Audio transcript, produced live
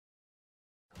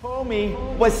Comey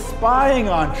was spying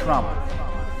on Trump.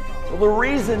 Well, the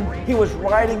reason he was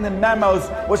writing the memos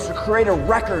was to create a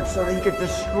record so that he could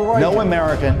destroy No him.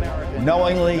 American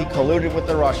knowingly colluded with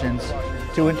the Russians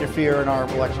to interfere in our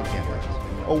election campaigns.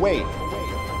 Oh, wait,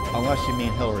 unless you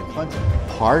mean Hillary Clinton.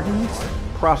 Pardons,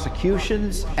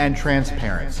 prosecutions, and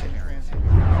transparency.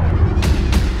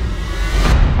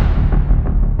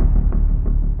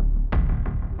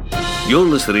 You're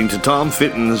listening to Tom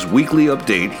Fitton's weekly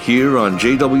update here on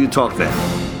JW TalkNet.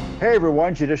 Hey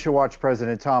everyone, Judicial Watch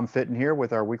President Tom Fitton here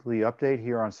with our weekly update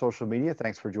here on social media.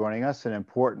 Thanks for joining us. An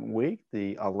important week.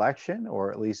 The election, or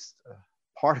at least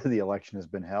part of the election, has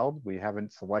been held. We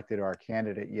haven't selected our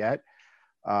candidate yet.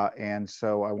 And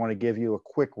so I want to give you a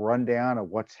quick rundown of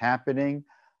what's happening,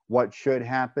 what should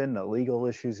happen, the legal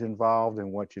issues involved,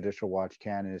 and what Judicial Watch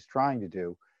can and is trying to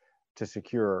do to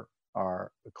secure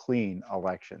our clean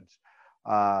elections.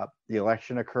 The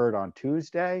election occurred on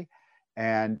Tuesday,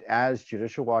 and as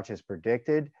Judicial Watch has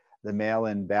predicted, the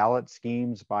mail-in ballot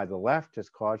schemes by the left has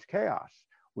caused chaos.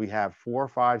 We have 4,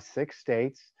 5, 6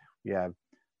 states.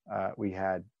 We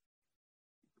had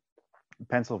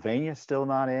Pennsylvania still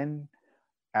not in,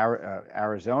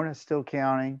 Arizona still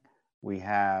counting. We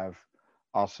have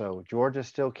also Georgia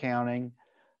still counting.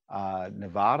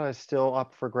 Nevada is still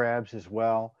up for grabs as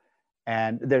well.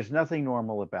 And there's nothing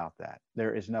normal about that.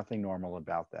 There is nothing normal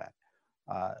about that.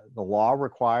 The law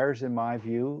requires, in my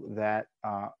view, that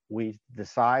we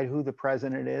decide who the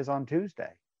president is on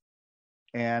Tuesday.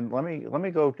 And let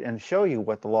me go and show you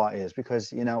what the law is,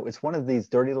 because it's one of these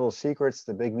dirty little secrets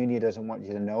the big media doesn't want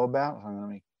you to know about. Let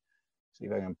me see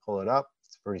if I can pull it up.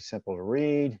 It's pretty simple to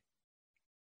read.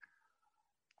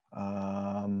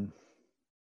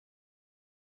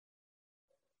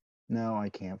 No, I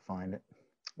can't find it.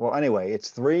 Well, anyway, it's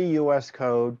 3 U.S.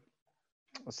 Code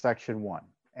Section 1.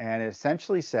 And it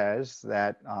essentially says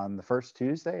that on the first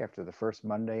Tuesday after the first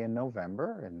Monday in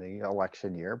November in the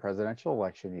election year, presidential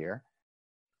election year,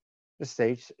 the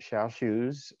states shall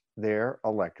choose their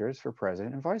electors for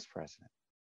president and vice president.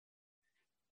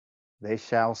 They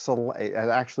shall select,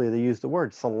 actually they use the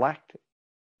word select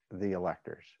the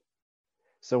electors.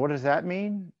 So what does that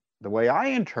mean? The way I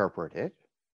interpret it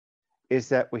is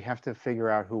that we have to figure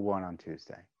out who won on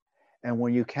Tuesday. And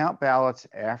when you count ballots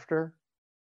after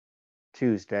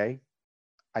Tuesday,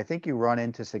 I think you run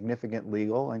into significant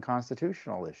legal and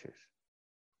constitutional issues.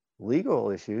 Legal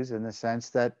issues in the sense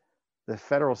that the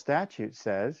federal statute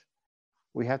says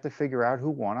we have to figure out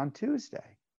who won on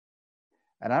Tuesday.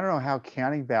 And I don't know how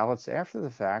counting ballots after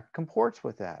the fact comports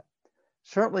with that.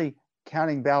 Certainly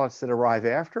counting ballots that arrive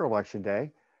after Election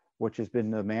Day, which has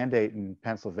been the mandate in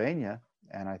Pennsylvania,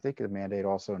 and I think the mandate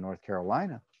also in North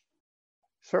Carolina,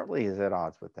 certainly is at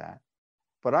odds with that.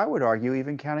 But I would argue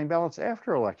even counting ballots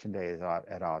after Election Day is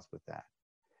at odds with that.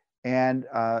 And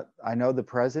I know the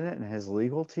president and his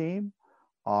legal team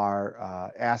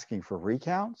are asking for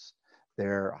recounts.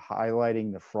 They're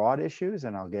highlighting the fraud issues,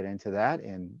 and I'll get into that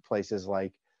in places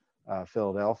like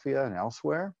Philadelphia and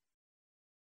elsewhere.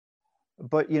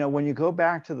 But when you go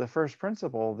back to the first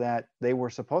principle that they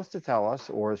were supposed to tell us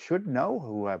or should know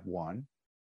who have won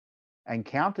and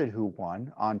counted who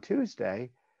won on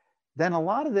Tuesday, then a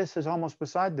lot of this is almost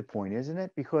beside the point, isn't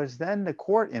it? Because then the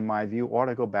court, in my view, ought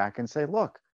to go back and say,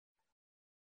 look,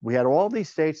 we had all these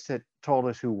states that told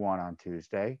us who won on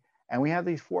Tuesday, and we have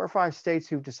these 4 or 5 states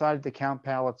who've decided to count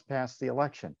ballots past the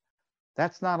election.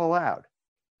 That's not allowed.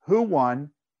 Who won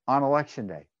on Election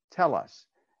Day? Tell us.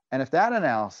 And if that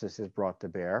analysis is brought to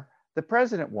bear, the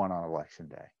president won on Election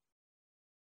Day.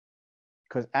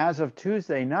 Because as of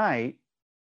Tuesday night,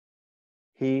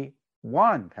 he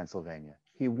won Pennsylvania,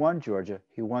 he won Georgia,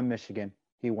 he won Michigan,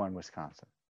 he won Wisconsin.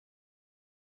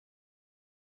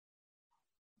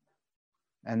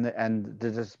 And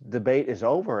this debate is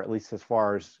over, at least as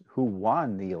far as who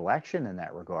won the election in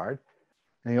that regard.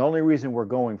 And the only reason we're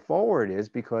going forward is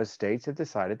because states have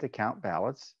decided to count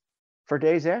ballots for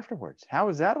days afterwards. How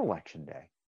is that Election Day?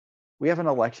 We have an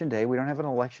election day. We don't have an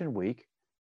election week.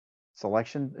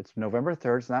 It's November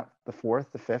 3rd. It's not the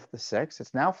 4th, the 5th, the 6th.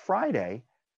 It's now Friday.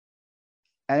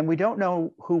 And we don't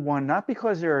know who won, not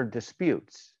because there are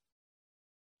disputes.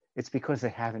 It's because they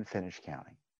haven't finished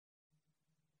counting.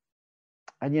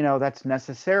 And that's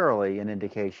necessarily an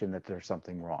indication that there's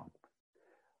something wrong.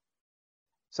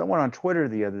 Someone on Twitter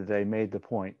the other day made the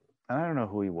point, and I don't know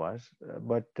who he was,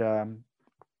 but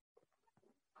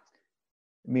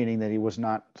meaning that he was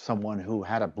not someone who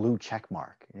had a blue check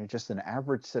mark, just an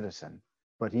average citizen.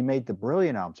 But he made the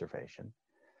brilliant observation.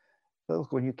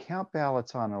 Look, when you count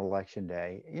ballots on Election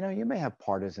Day, you may have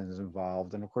partisans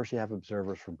involved, and of course you have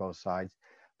observers from both sides,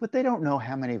 but they don't know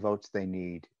how many votes they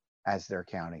need as they're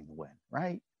counting the win,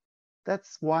 right?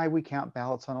 That's why we count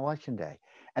ballots on election day.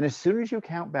 And as soon as you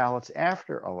count ballots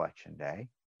after election day,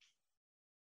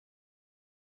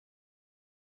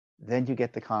 then you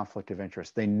get the conflict of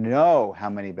interest. They know how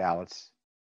many ballots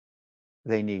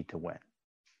they need to win.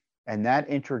 And that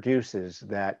introduces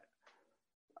that,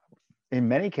 in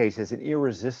many cases, an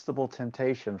irresistible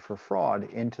temptation for fraud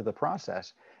into the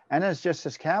process. And as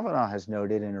Justice Kavanaugh has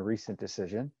noted in a recent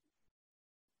decision,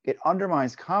 it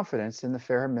undermines confidence in the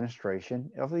fair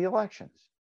administration of the elections.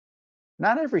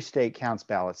 Not every state counts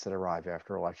ballots that arrive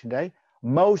after Election Day.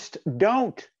 Most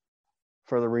don't,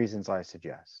 for the reasons I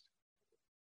suggest.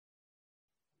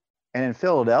 And in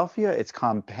Philadelphia, it's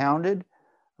compounded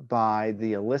by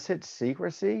the illicit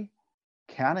secrecy,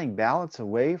 counting ballots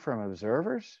away from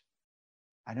observers.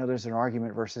 I know there's an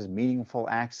argument versus meaningful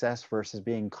access versus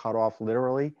being cut off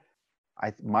literally.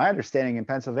 My understanding in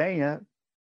Pennsylvania,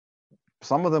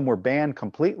 some of them were banned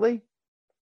completely.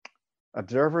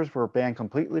 Observers were banned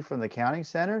completely from the counting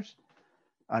centers,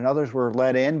 and others were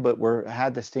let in, but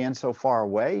had to stand so far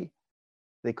away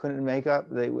they couldn't make up.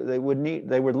 They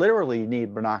would literally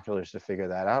need binoculars to figure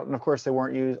that out, and of course they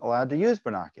weren't allowed to use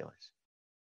binoculars.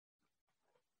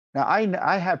 Now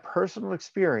I have personal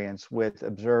experience with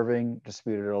observing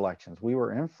disputed elections. We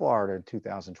were in Florida in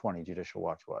 2020. Judicial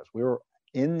Watch was. We were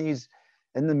in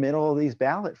the middle of these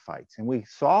ballot fights, and we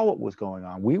saw what was going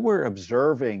on. We were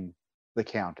observing the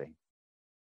counting.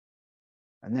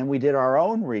 And then we did our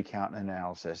own recount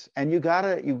analysis. And you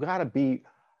gotta be,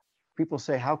 people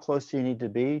say, how close do you need to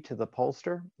be to the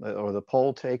pollster or the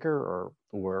poll taker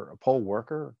or a poll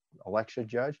worker, election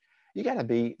judge? You gotta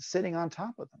be sitting on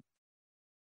top of them.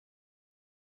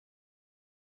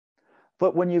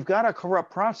 But when you've got a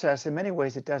corrupt process, in many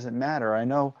ways, it doesn't matter. I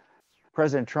know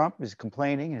President Trump is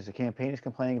complaining, his campaign is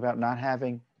complaining about not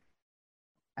having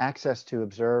access to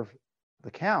observe the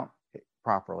count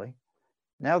properly.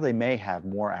 Now they may have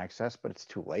more access, but it's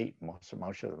too late. Most of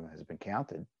them has been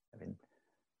counted. I mean,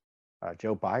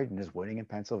 Joe Biden is winning in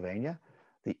Pennsylvania.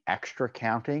 The extra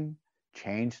counting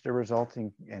changed the result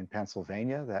in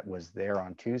Pennsylvania that was there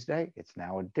on Tuesday. It's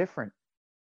now a different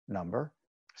number.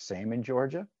 Same in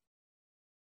Georgia.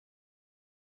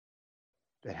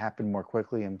 It happened more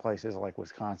quickly in places like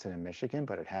Wisconsin and Michigan,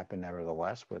 but it happened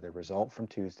nevertheless, where the result from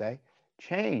Tuesday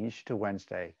changed to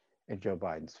Wednesday in Joe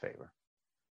Biden's favor.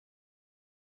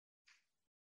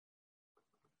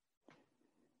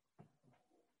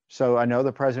 So I know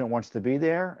the president wants to be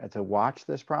there and to watch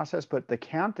this process, but the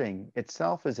counting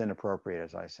itself is inappropriate,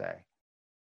 as I say.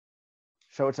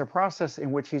 So it's a process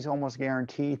in which he's almost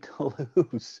guaranteed to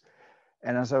lose.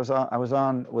 And as I was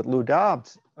on with Lou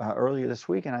Dobbs earlier this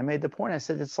week, and I made the point, I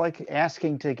said, it's like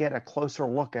asking to get a closer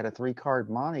look at a 3-card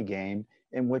monte game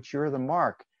in which you're the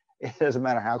mark. It doesn't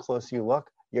matter how close you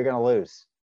look, you're going to lose.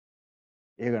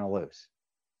 You're going to lose.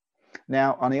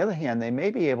 Now, on the other hand, they may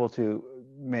be able to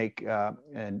make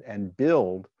and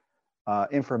build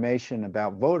information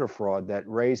about voter fraud that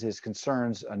raises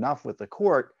concerns enough with the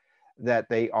court that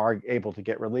they are able to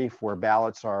get relief where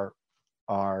ballots are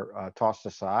tossed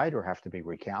aside or have to be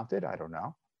recounted. I don't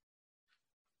know.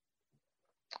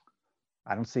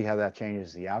 I don't see how that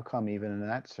changes the outcome even in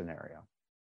that scenario.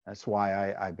 That's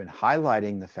why I've been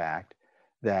highlighting the fact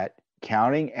that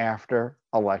counting after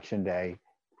Election Day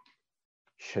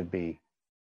should be,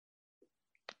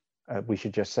 we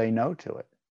should just say no to it.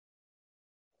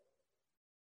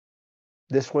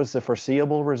 This was the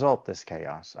foreseeable result, this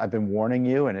chaos. I've been warning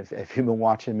you, and if you've been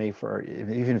watching me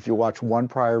even if you watch one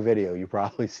prior video, you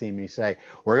probably see me say,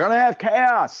 we're going to have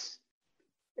chaos.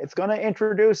 It's going to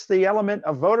introduce the element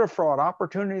of voter fraud,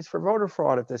 opportunities for voter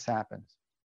fraud if this happens.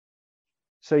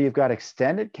 So you've got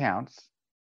extended counts,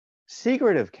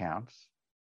 secretive counts,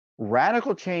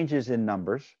 radical changes in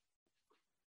numbers.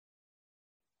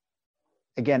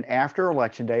 Again, after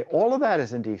Election Day, all of that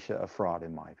is indicia of fraud,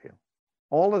 in my view.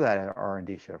 All of that are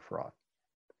indicia of fraud.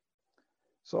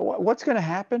 So what's going to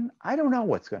happen? I don't know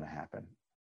what's going to happen,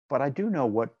 but I do know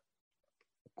what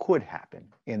could happen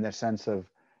in the sense of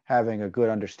having a good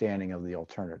understanding of the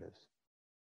alternatives.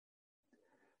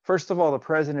 First of all, the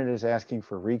president is asking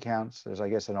for recounts. There's, I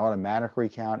guess, an automatic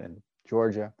recount in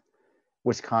Georgia.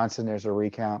 Wisconsin, there's a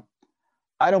recount.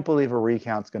 I don't believe a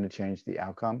recount is going to change the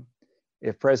outcome.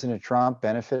 If President Trump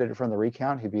benefited from the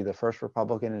recount, he'd be the first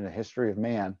Republican in the history of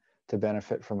man to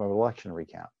benefit from an election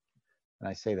recount. And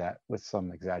I say that with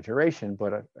some exaggeration,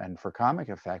 but and for comic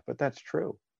effect, but that's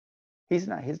true. He's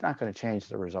not going to change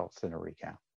the results in a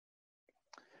recount.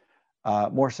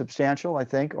 More substantial, I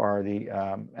think, are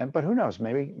but who knows?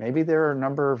 Maybe there are a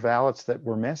number of ballots that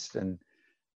were missed, and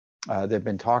there've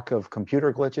been talk of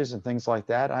computer glitches and things like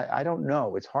that. I don't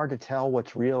know. It's hard to tell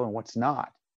what's real and what's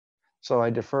not. So I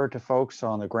defer to folks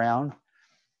on the ground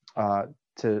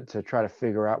to try to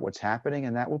figure out what's happening,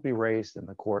 and that will be raised in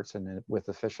the courts and with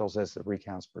officials as the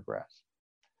recounts progress.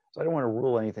 So I don't want to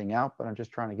rule anything out, but I'm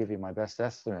just trying to give you my best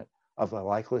estimate of the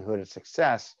likelihood of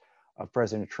success of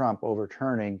President Trump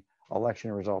overturning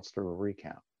election results through a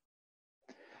recount.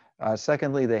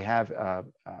 Secondly, they have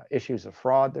issues of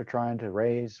fraud they're trying to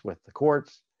raise with the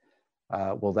courts.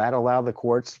 Will that allow the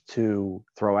courts to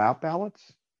throw out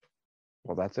ballots?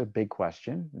 Well, that's a big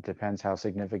question. It depends how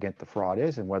significant the fraud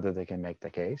is and whether they can make the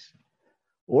case.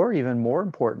 Or even more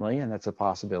importantly, and that's a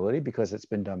possibility because it's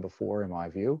been done before in my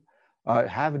view,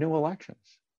 have new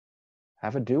elections,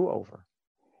 have a do-over.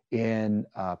 In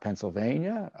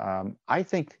Pennsylvania, I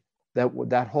think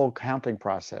that whole counting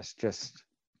process just,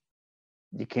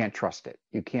 you can't trust it.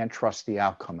 You can't trust the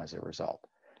outcome as a result.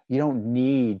 You don't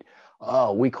need,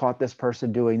 oh, we caught this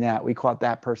person doing that, we caught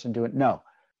that person doing, no.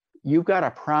 You've got a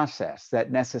process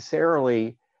that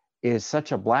necessarily is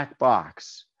such a black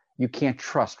box, you can't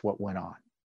trust what went on.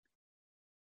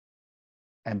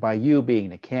 And by you being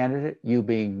the candidate, you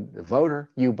being the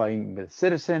voter, you being the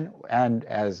citizen, and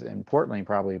as importantly,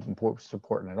 probably most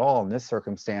important at all in this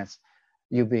circumstance,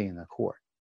 you being in the court.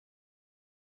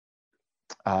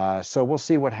 So we'll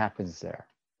see what happens there.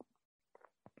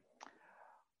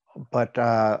 But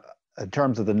in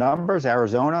terms of the numbers,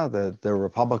 Arizona, the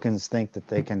Republicans think that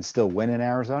they can still win in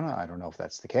Arizona. I don't know if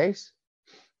that's the case.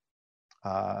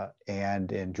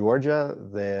 And in Georgia,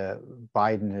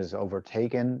 Biden has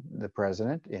overtaken the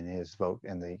president in his vote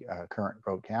in the current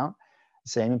vote count.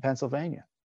 Same in Pennsylvania.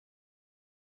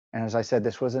 And as I said,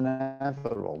 this was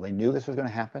inevitable. They knew this was going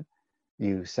to happen.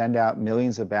 You send out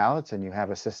millions of ballots and you have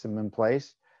a system in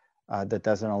place that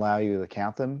doesn't allow you to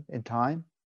count them in time.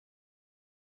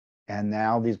 And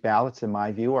now these ballots, in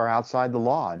my view, are outside the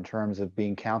law in terms of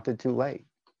being counted too late.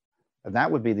 And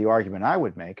that would be the argument I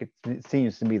would make. It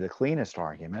seems to be the cleanest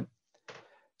argument.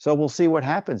 So we'll see what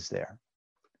happens there.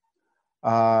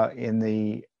 What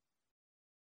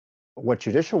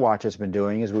Judicial Watch has been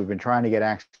doing is we've been trying to get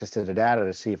access to the data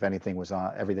to see if everything is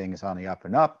on the up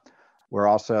and up. We're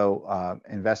also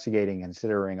investigating,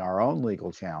 considering our own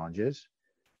legal challenges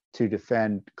to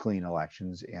defend clean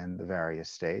elections in the various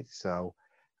states. So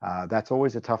that's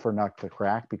always a tougher nut to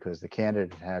crack because the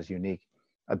candidate has unique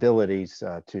abilities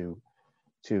to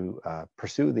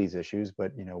pursue these issues.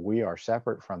 But we are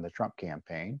separate from the Trump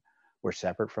campaign. We're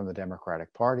separate from the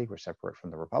Democratic Party. We're separate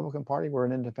from the Republican Party. We're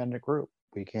an independent group.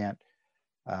 We can't,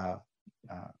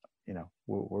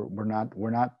 we're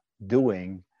not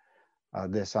doing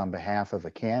this on behalf of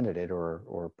a candidate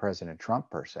or President Trump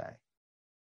per se.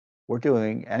 We're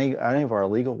doing any of our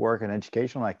legal work and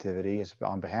educational activity is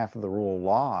on behalf of the rule of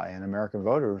law and American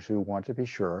voters who want to be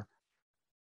sure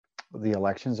the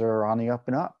elections are on the up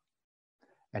and up.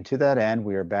 And to that end,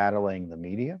 we are battling the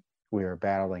media. We are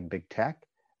battling big tech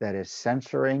that is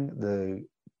censoring the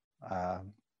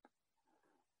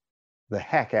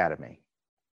heck out of me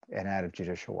and out of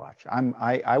Judicial Watch.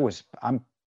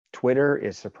 Twitter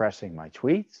is suppressing my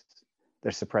tweets.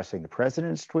 They're suppressing the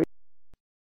president's tweets.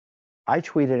 I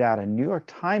tweeted out a New York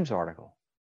Times article,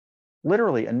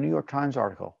 literally a New York Times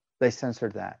article. They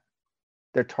censored that.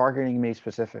 They're targeting me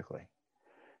specifically.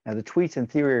 Now the tweets in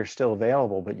theory are still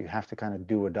available, but you have to kind of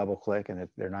do a double click and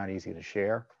they're not easy to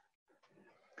share.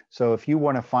 So if you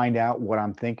want to find out what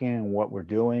I'm thinking and what we're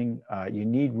doing, you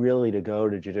need really to go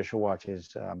to Judicial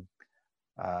Watch's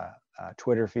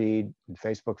Twitter feed and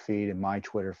Facebook feed, and my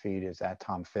Twitter feed is at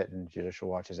Tom Fitton. Judicial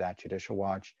Watch is at Judicial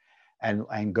Watch,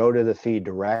 and go to the feed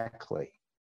directly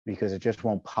because it just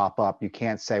won't pop up. You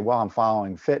can't say, well, I'm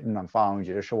following Fitton, I'm following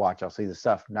Judicial Watch, I'll see the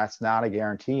stuff. That's not a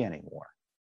guarantee anymore.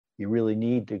 You really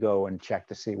need to go and check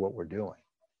to see what we're doing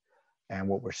and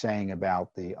what we're saying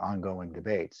about the ongoing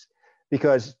debates.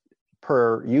 Because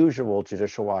per usual,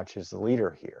 Judicial Watch is the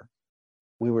leader here.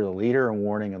 We were the leader in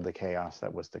warning of the chaos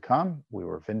that was to come. We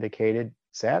were vindicated,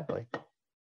 sadly.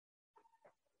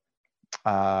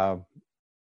 I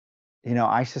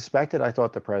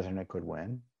thought the president could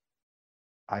win.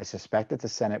 I suspected the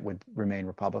Senate would remain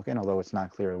Republican, although it's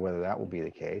not clear whether that will be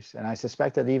the case. And I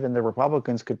suspected even the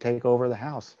Republicans could take over the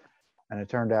House. And it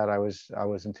turned out I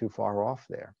wasn't too far off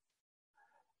there.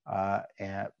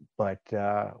 But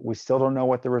we still don't know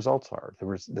what the results are.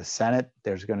 The Senate,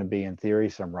 there's going to be, in theory,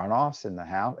 some runoffs in the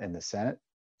House, in the Senate,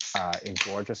 in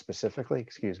Georgia specifically,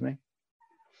 excuse me,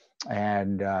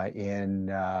 and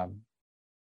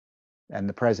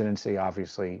the presidency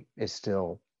obviously is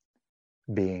still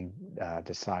being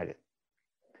decided.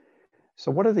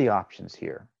 So what are the options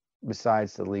here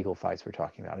besides the legal fights we're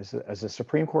talking about? Is the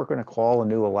Supreme Court going to call a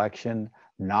new election,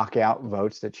 knock out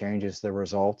votes that changes the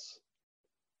results?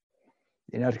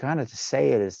 to kind of to say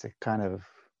it is to kind of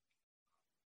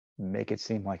make it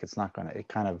seem like it's not going to, it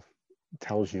kind of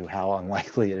tells you how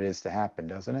unlikely it is to happen,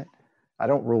 doesn't it? I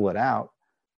don't rule it out.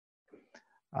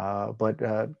 But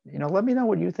let me know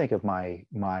what you think of my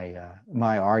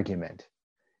argument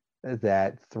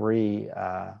that 3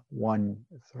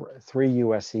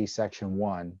 USC Section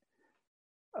 1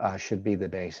 should be the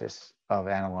basis of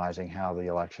analyzing how the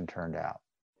election turned out.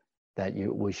 That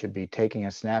we should be taking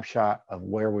a snapshot of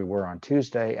where we were on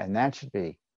Tuesday, and that should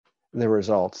be the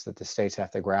results that the states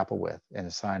have to grapple with in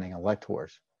assigning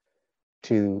electors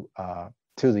to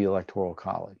the Electoral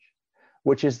College,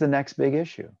 which is the next big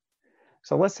issue.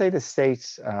 So let's say the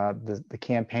states, the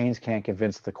campaigns can't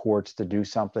convince the courts to do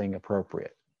something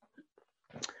appropriate.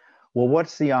 Well,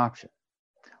 what's the option?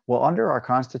 Well, under our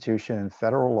Constitution and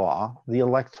federal law, the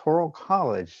Electoral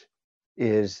College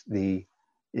is the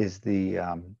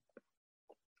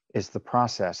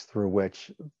process through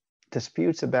which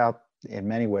disputes about, in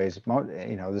many ways,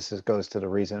 goes to the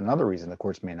reason, another reason the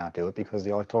courts may not do it, because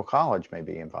the Electoral College may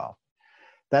be involved.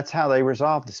 That's how they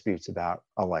resolve disputes about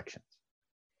elections.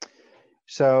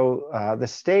 So the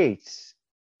states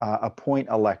appoint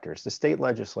electors. The state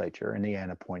legislature, in the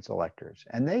end, appoints electors,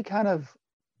 and they kind of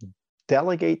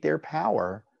delegate their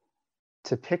power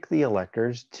to pick the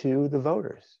electors to the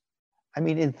voters. I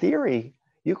mean, in theory,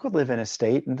 you could live in a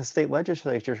state and the state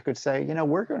legislature could say,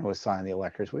 we're going to assign the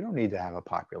electors. We don't need to have a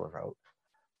popular vote.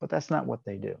 But that's not what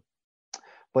they do.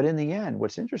 But in the end,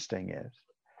 what's interesting is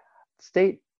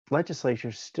state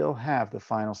legislatures still have the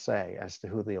final say as to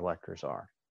who the electors are,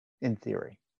 in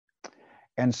theory.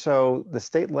 And so the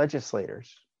state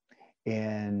legislators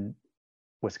in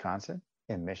Wisconsin,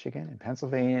 in Michigan, in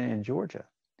Pennsylvania, and in Georgia,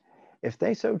 if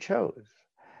they so chose,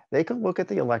 they could look at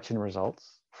the election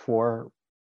results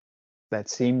that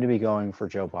seem to be going for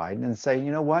Joe Biden and say,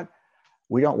 you know what,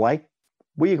 we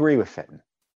agree with Fitton.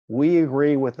 We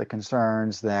agree with the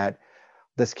concerns that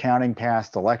this counting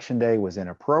past Election Day was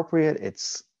inappropriate.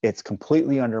 It's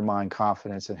completely undermined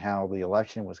confidence in how the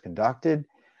election was conducted.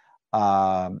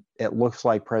 It looks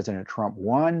like President Trump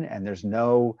won, and there's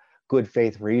no good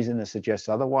faith reason to suggest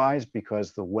otherwise,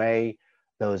 because the way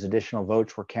those additional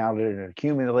votes were counted and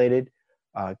accumulated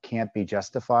can't be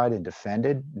justified and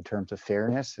defended in terms of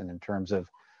fairness and in terms of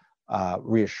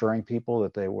reassuring people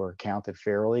that they were counted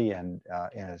fairly and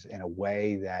in a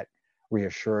way that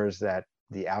reassures that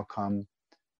the outcome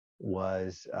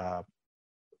was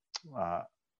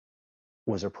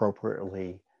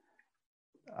appropriately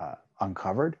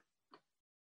uncovered.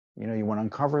 You want to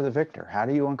uncover the victor. How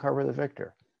do you uncover the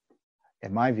victor?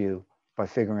 In my view, by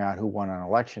figuring out who won on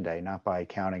Election Day, not by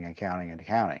counting and counting and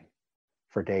counting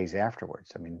for days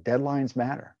afterwards. I mean, deadlines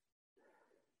matter.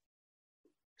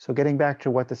 So getting back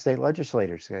to what the state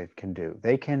legislators can do,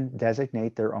 they can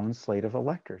designate their own slate of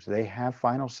electors. They have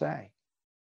final say.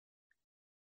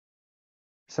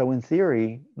 So in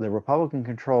theory, the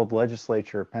Republican-controlled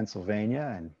legislature of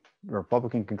Pennsylvania and the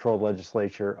Republican-controlled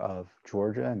legislature of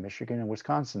Georgia and Michigan and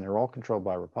Wisconsin, they're all controlled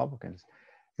by Republicans.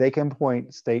 They can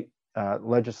appoint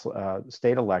electors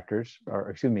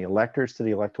to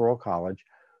the Electoral College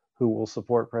who will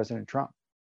support President Trump,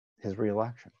 his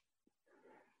reelection.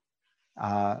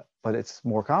 But it's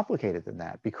more complicated than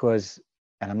that because,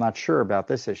 and I'm not sure about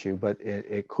this issue, but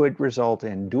it could result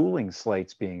in dueling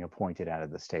slates being appointed out of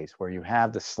the states, where you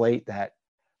have the slate that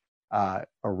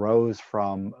arose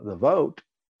from the vote,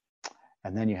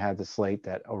 and then you have the slate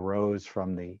that arose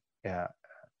from the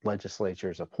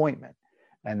legislature's appointment.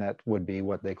 And that would be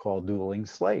what they call dueling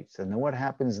slates. And then what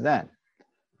happens then?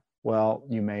 Well,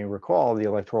 you may recall the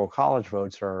Electoral College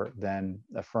votes are then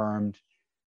affirmed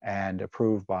and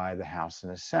approved by the House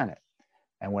and the Senate.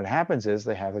 And what happens is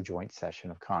they have a joint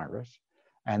session of Congress,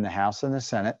 and the House and the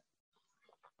Senate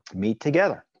meet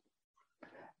together.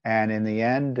 And in the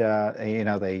end,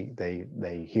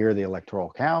 they hear the electoral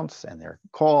counts and they're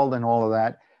called and all of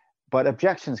that, but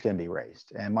objections can be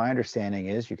raised. And my understanding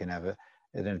is you can have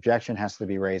an objection has to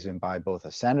be raised by both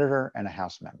a senator and a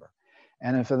House member.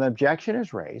 And if an objection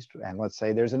is raised, and let's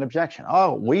say there's an objection,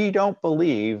 we don't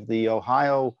believe the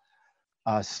Ohio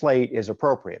slate is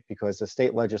appropriate because the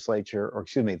state legislature,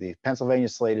 the Pennsylvania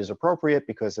slate is appropriate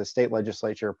because the state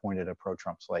legislature appointed a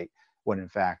pro-Trump slate, when in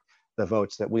fact the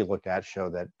votes that we looked at show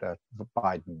that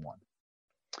Biden won.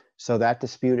 So that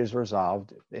dispute is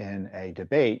resolved in a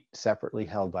debate separately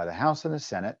held by the House and the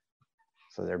Senate.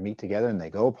 So they meet together and they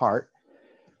go apart.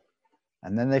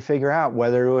 And then they figure out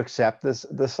whether to accept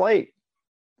the slate.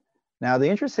 Now, the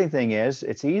interesting thing is,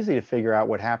 it's easy to figure out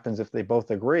what happens if they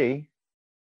both agree.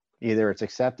 Either it's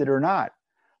accepted or not.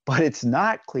 But it's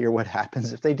not clear what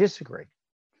happens if they disagree.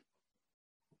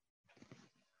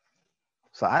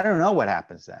 So I don't know what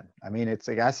happens then. I mean, I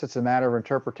guess it's a matter of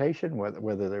interpretation,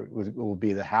 whether it will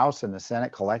be the House and the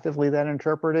Senate collectively that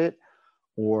interpret it,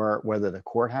 or whether the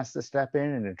court has to step in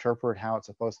and interpret how it's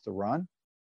supposed to run.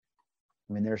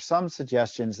 I mean, there's some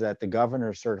suggestions that the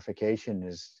governor's certification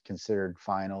is considered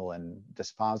final and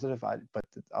dispositive, but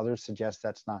others suggest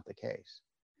that's not the case.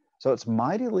 So it's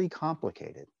mightily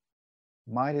complicated,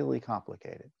 mightily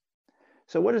complicated.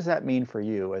 So what does that mean for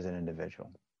you as an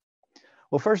individual?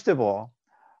 Well, first of all,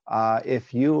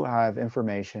 if you have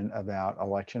information about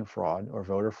election fraud or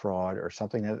voter fraud or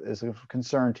something that is of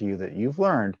concern to you that you've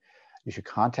learned, you should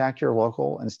contact your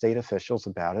local and state officials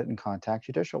about it and contact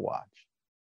Judicial Watch.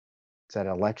 It's at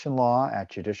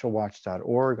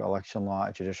electionlaw@judicialwatch.org,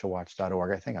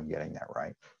 electionlaw@judicialwatch.org. I think I'm getting that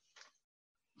right.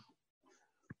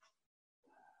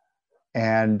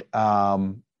 And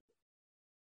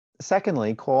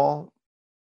secondly, call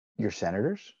your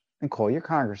senators and call your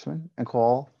congressmen and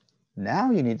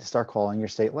now you need to start calling your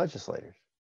state legislators,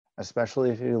 especially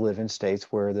if you live in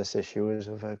states where this issue is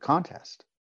of a contest.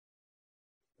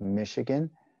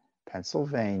 Michigan,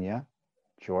 Pennsylvania,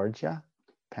 Georgia,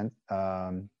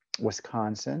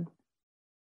 Wisconsin,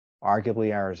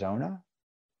 arguably Arizona,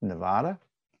 Nevada,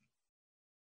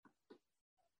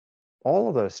 all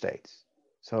of those states.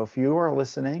 So if you are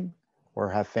listening or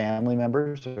have family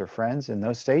members or friends in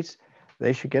those states,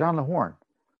 they should get on the horn.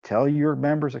 Tell your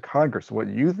members of Congress what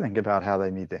you think about how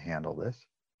they need to handle this.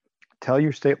 Tell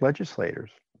your state legislators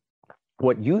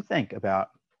what you think about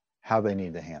how they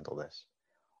need to handle this.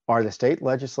 Are the state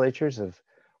legislatures of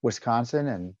Wisconsin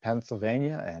and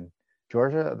Pennsylvania and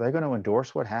Georgia, are they going to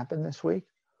endorse what happened this week?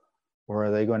 Or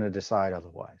are they going to decide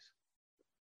otherwise?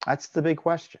 That's the big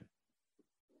question.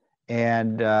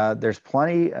 And there's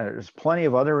plenty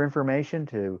of other information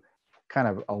to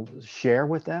kind of share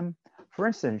with them. For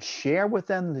instance, share with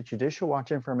them the Judicial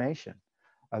Watch information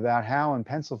about how in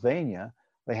Pennsylvania,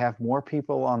 they have more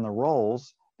people on the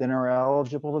rolls than are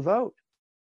eligible to vote.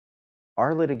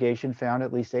 Our litigation found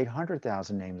at least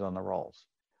 800,000 names on the rolls.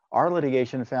 Our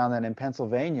litigation found that in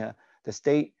Pennsylvania, the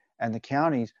state and the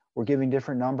counties were giving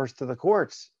different numbers to the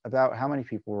courts about how many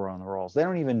people were on the rolls. They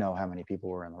don't even know how many people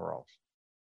were in the rolls.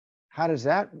 How does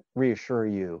that reassure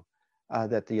you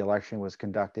that the election was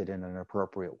conducted in an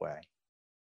appropriate way?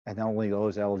 And only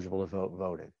those eligible to vote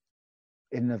voted.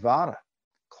 In Nevada,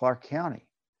 Clark County,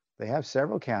 they have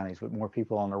several counties with more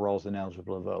people on the rolls than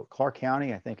eligible to vote. Clark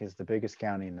County, I think, is the biggest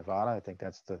county in Nevada. I think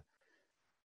that's the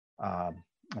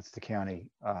county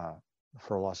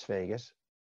for Las Vegas.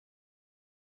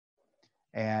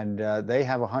 And they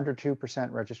have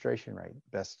 102% registration rate.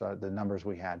 That's the numbers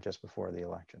we had just before the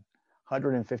election.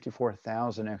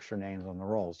 154,000 extra names on the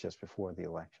rolls just before the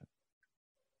election.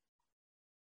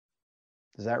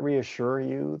 Does that reassure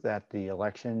you that the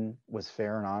election was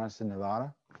fair and honest in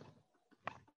Nevada?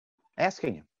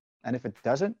 Asking you. And if it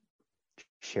doesn't,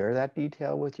 share that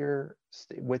detail with your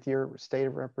state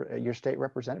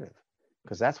representative,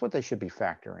 because that's what they should be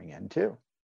factoring in too.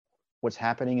 What's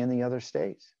happening in the other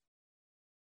states?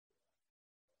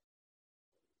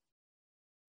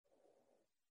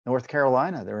 North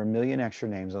Carolina, there are 1 million extra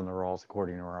names on the rolls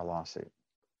according to our lawsuit.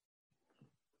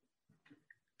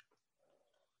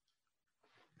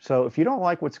 So if you don't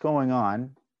like what's going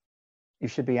on, you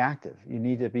should be active. You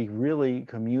need to be really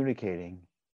communicating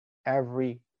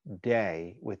every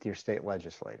day with your state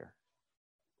legislator.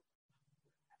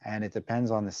 And it depends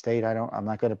on the state. I'm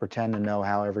not going to pretend to know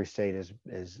how every state is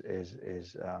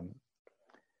the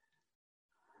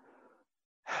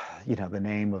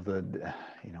name of the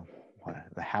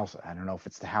House. I don't know if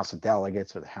it's the House of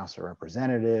Delegates or the House of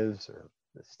Representatives or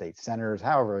the state senators,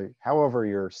 however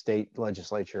your state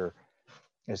legislature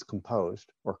is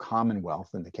composed, or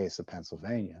Commonwealth in the case of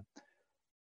Pennsylvania.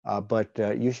 But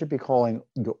you should be calling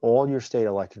all your state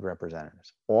elected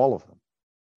representatives, all of them,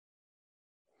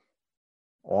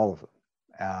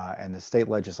 and the state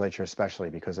legislature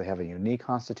especially, because they have a unique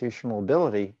constitutional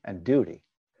ability and duty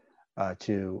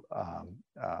to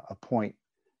appoint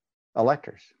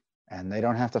electors, and they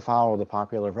don't have to follow the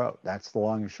popular vote. That's the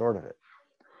long and short of it.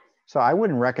 So I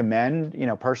wouldn't recommend,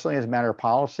 personally as a matter of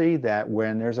policy, that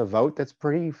when there's a vote that's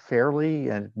pretty fairly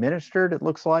administered, it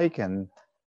looks like, and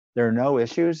there are no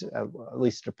issues, at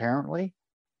least apparently.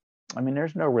 I mean,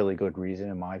 there's no really good reason,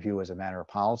 in my view, as a matter of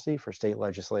policy, for state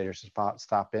legislators to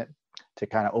stop it, to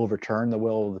kind of overturn the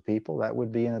will of the people. That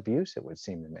would be an abuse, it would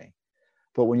seem to me.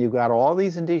 But when you've got all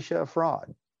these indicia of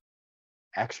fraud,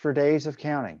 extra days of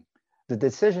counting, the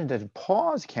decision to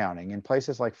pause counting in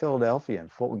places like Philadelphia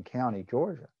and Fulton County,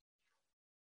 Georgia,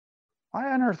 why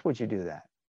on earth would you do that?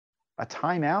 A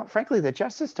timeout? Frankly, the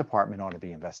Justice Department ought to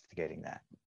be investigating that.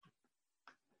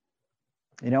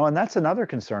 And that's another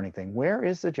concerning thing. Where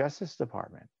is the Justice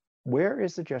Department? Where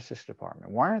is the Justice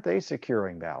Department? Why aren't they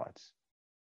securing ballots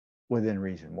within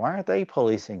reason? Why aren't they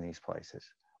policing these places?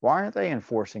 Why aren't they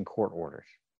enforcing court orders?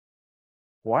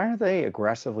 Why aren't they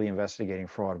aggressively investigating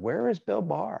fraud? Where is Bill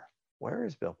Barr? Where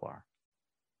is Bill Barr?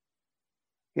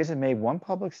 He hasn't made one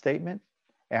public statement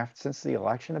since the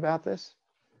election about this.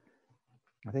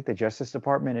 I think the Justice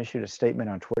Department issued a statement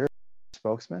on Twitter,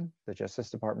 the Justice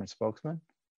Department spokesman,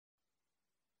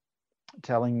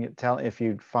 telling if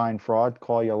you find fraud,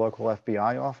 call your local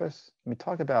FBI office. I mean,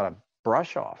 talk about a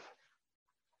brush off.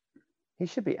 He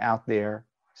should be out there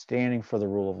standing for the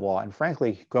rule of law and,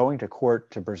 frankly, going to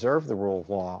court to preserve the rule of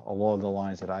law along the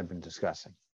lines that I've been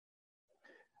discussing.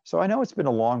 So I know it's been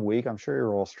a long week. I'm sure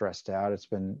you're all stressed out. It's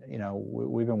been,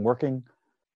 we've been working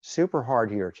super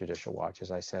hard here at Judicial Watch.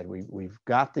 As I said, we've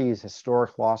got these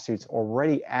historic lawsuits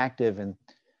already active in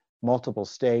multiple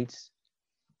states,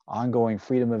 ongoing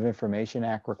Freedom of Information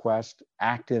Act requests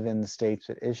active in the states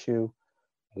at issue,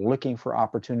 looking for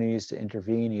opportunities to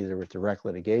intervene either with direct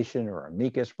litigation or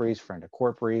amicus briefs, friend of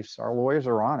court briefs. Our lawyers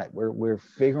are on it. We're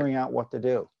figuring out what to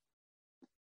do.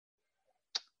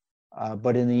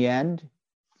 But in the end,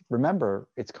 remember,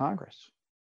 it's Congress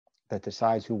that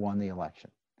decides who won the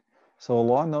election. So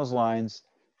along those lines,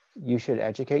 you should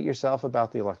educate yourself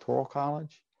about the Electoral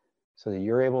College so that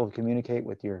you're able to communicate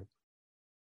with your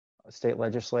state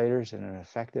legislators in an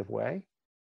effective way.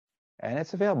 And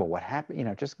it's available. What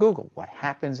happened, just Google what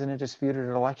happens in a disputed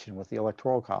election with the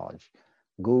Electoral College.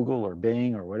 Google or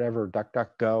Bing or whatever,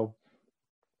 DuckDuckGo.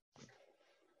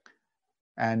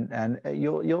 And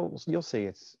you'll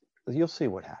see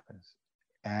what happens.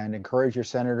 And encourage your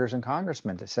senators and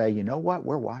congressmen to say, you know what,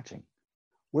 we're watching.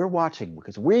 We're watching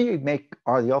because we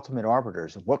are the ultimate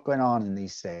arbiters of what's going on in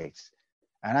these states.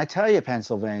 And I tell you,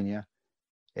 Pennsylvania,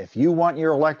 if you want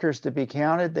your electors to be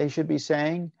counted, they should be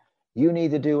saying, you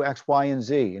need to do X, Y, and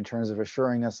Z in terms of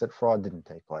assuring us that fraud didn't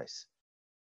take place.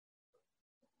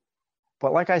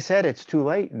 But like I said, it's too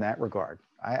late in that regard.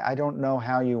 I don't know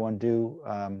how you undo,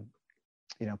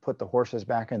 put the horses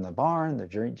back in the barn, the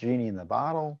genie in the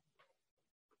bottle,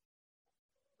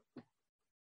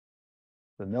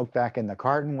 the milk back in the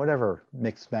carton, whatever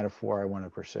mixed metaphor I want to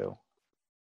pursue.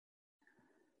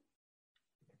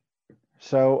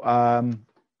 So, I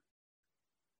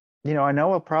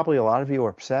know probably a lot of you are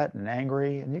upset and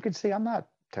angry, and you can see I'm not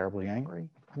terribly angry.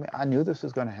 I mean, I knew this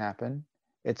was going to happen.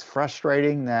 It's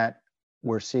frustrating that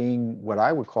we're seeing what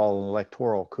I would call an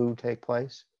electoral coup take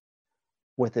place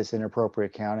with this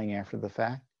inappropriate counting after the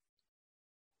fact.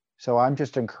 So I'm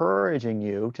just encouraging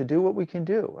you to do what we can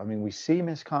do. I mean, we see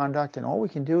misconduct, and all we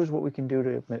can do is what we can do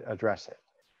to address it.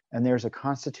 And there's a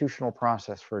constitutional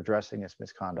process for addressing this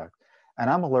misconduct, and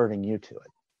I'm alerting you to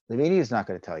it. The media is not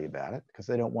going to tell you about it because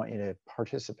they don't want you to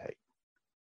participate.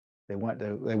 They want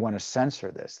to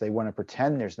censor this. They want to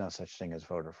pretend there's no such thing as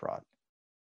voter fraud.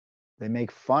 They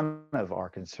make fun of our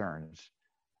concerns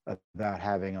about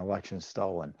having elections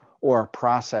stolen or a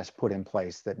process put in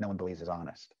place that no one believes is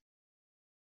honest.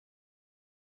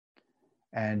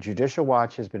 And Judicial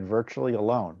Watch has been virtually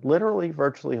alone, literally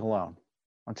virtually alone.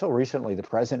 Until recently, the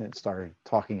president started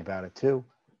talking about it too.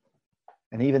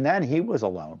 And even then, he was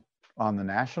alone on the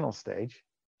national stage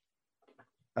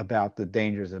about the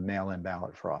dangers of mail-in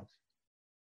ballot frauds.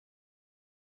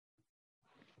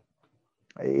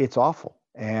 It's awful.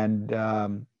 And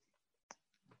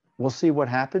we'll see what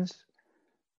happens.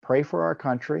 Pray for our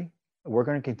country. We're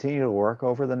going to continue to work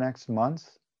over the next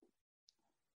months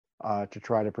to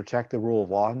try to protect the rule of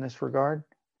law in this regard.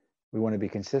 We want to be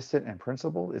consistent and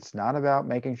principled. It's not about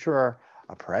making sure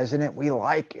a president we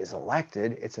like is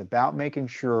elected. It's about making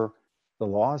sure the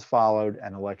law is followed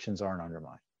and elections aren't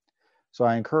undermined. So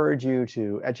I encourage you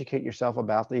to educate yourself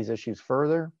about these issues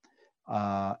further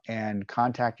and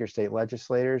contact your state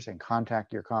legislators and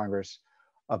contact your Congress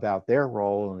about their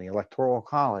role in the Electoral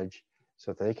College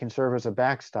so that they can serve as a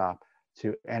backstop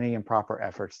to any improper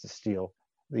efforts to steal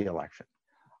the election.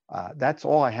 That's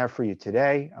all I have for you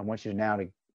today. I want you now to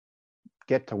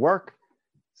get to work,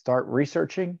 start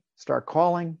researching, start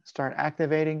calling, start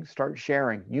activating, start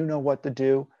sharing. You know what to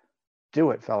do.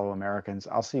 Do it, fellow Americans.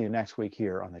 I'll see you next week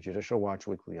here on the Judicial Watch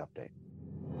Weekly Update.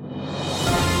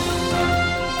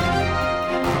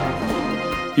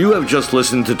 You have just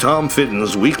listened to Tom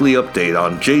Fitton's Weekly Update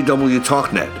on JW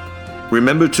TalkNet.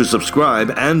 Remember to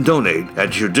subscribe and donate at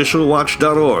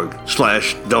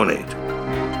judicialwatch.org/donate.